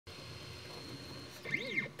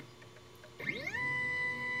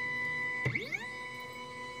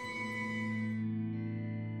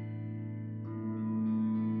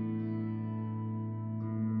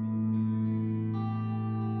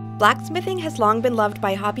Blacksmithing has long been loved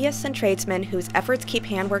by hobbyists and tradesmen whose efforts keep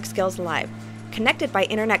handwork skills alive. Connected by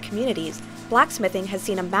internet communities, blacksmithing has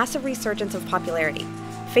seen a massive resurgence of popularity.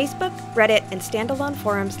 Facebook, Reddit, and standalone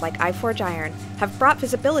forums like iForgeIron have brought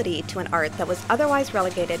visibility to an art that was otherwise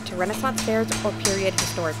relegated to Renaissance fairs or period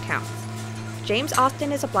historic towns. James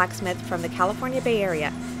Austin is a blacksmith from the California Bay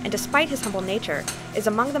Area, and despite his humble nature, is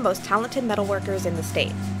among the most talented metalworkers in the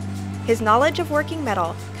state. His knowledge of working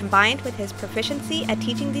metal, combined with his proficiency at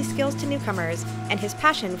teaching these skills to newcomers and his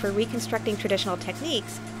passion for reconstructing traditional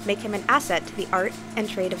techniques, make him an asset to the art and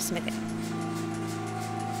trade of smithing.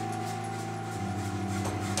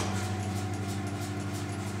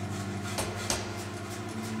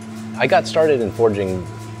 I got started in forging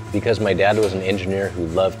because my dad was an engineer who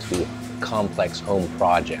loved to do complex home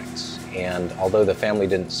projects. And although the family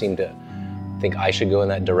didn't seem to think I should go in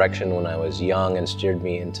that direction when I was young and steered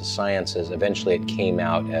me into sciences, eventually it came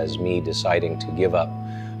out as me deciding to give up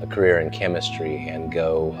a career in chemistry and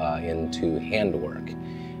go into handwork.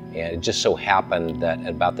 And it just so happened that at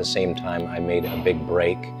about the same time I made a big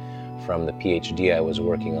break from the PhD I was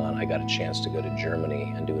working on, I got a chance to go to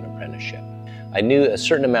Germany and do an apprenticeship. I knew a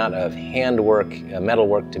certain amount of handwork,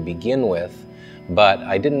 metalwork to begin with, but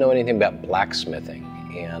I didn't know anything about blacksmithing.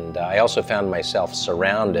 And I also found myself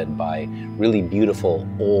surrounded by really beautiful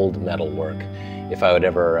old metalwork. If I would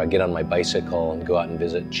ever get on my bicycle and go out and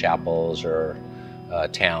visit chapels or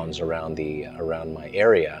towns around my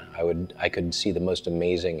area, I could see the most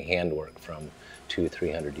amazing handwork from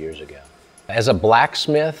 200–300 years ago. As a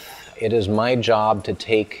blacksmith, it is my job to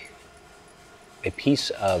take a piece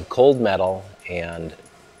of cold metal and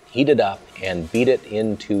heat it up and beat it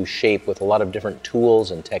into shape with a lot of different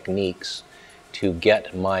tools and techniques to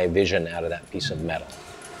get my vision out of that piece of metal.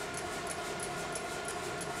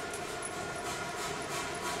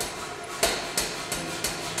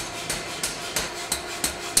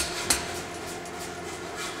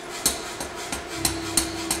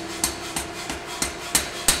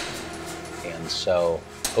 And so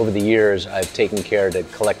over the years, I've taken care to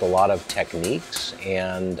collect a lot of techniques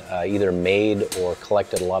and either made or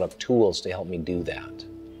collected a lot of tools to help me do that.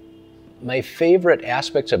 My favorite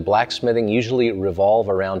aspects of blacksmithing usually revolve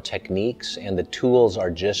around techniques, and the tools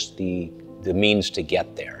are just the means to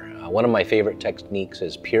get there. One of my favorite techniques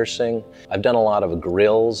is piercing. I've done a lot of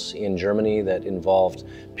grills in Germany that involved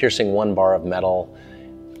piercing one bar of metal,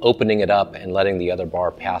 opening it up and letting the other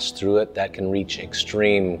bar pass through it. That can reach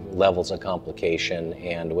extreme levels of complication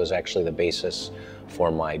and was actually the basis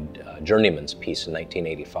for my journeyman's piece in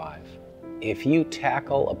 1985. If you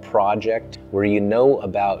tackle a project where you know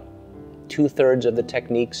about 2/3 of the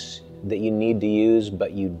techniques that you need to use,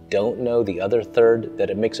 but you don't know the other third, that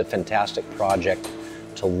it makes a fantastic project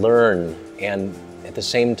to learn and at the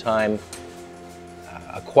same time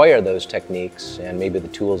acquire those techniques and maybe the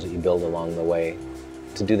tools that you build along the way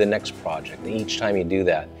to do the next project. And each time you do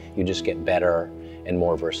that, you just get better and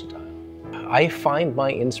more versatile. I find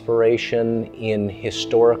my inspiration in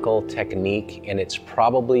historical technique, and it's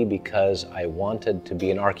probably because I wanted to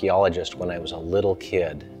be an archaeologist when I was a little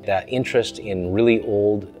kid. That interest in really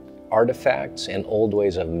old artifacts and old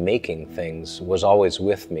ways of making things was always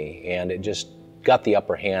with me, and it just got the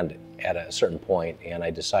upper hand at a certain point, and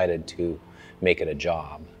I decided to make it a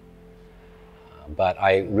job. But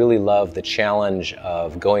I really love the challenge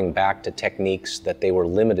of going back to techniques that they were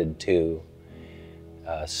limited to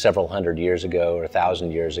several hundred years ago or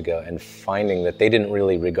 1,000 years ago, and finding that they didn't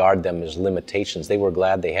really regard them as limitations. They were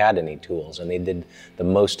glad they had any tools, and they did the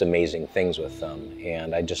most amazing things with them.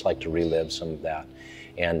 And I'd just like to relive some of that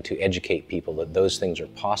and to educate people that those things are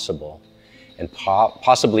possible, and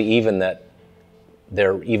possibly even that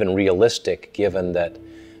they're even realistic, given that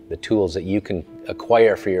the tools that you can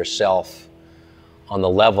acquire for yourself on the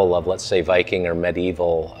level of, let's say, Viking or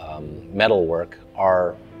medieval metalwork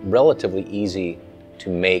are relatively easy to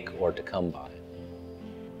make or to come by.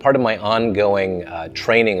 Part of my ongoing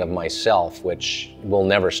training of myself, which will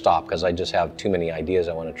never stop because I just have too many ideas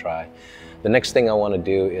I want to try, the next thing I want to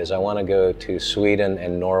do is I want to go to Sweden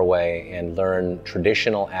and Norway and learn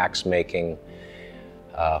traditional axe making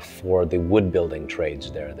for the wood building trades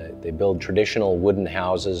there. They build traditional wooden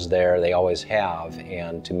houses there, they always have,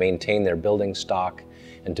 and to maintain their building stock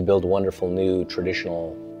and to build wonderful new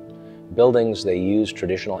traditional buildings, they use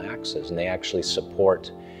traditional axes, and they actually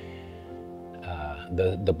support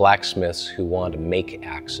the blacksmiths who want to make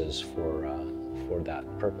axes for that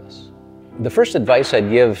purpose. The first advice I'd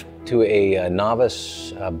give to a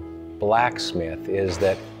novice blacksmith is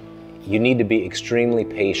that you need to be extremely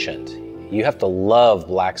patient. You have to love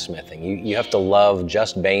blacksmithing. You have to love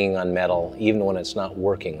just banging on metal, even when it's not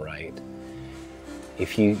working right.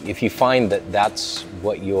 if you find that that's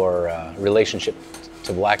what your relationship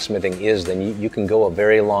to blacksmithing is, then you can go a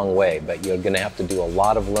very long way, but you're going to have to do a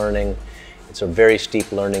lot of learning. It's a very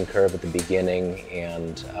steep learning curve at the beginning,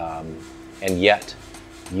 and yet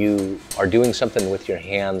you are doing something with your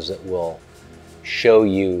hands that will show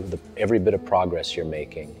you every bit of progress you're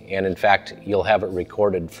making. And in fact, you'll have it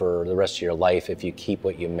recorded for the rest of your life if you keep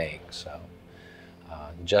what you make. So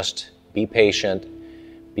just be patient,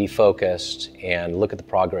 be focused, and look at the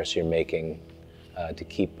progress you're making to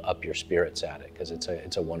keep up your spirits at it, because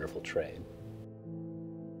it's a wonderful trade.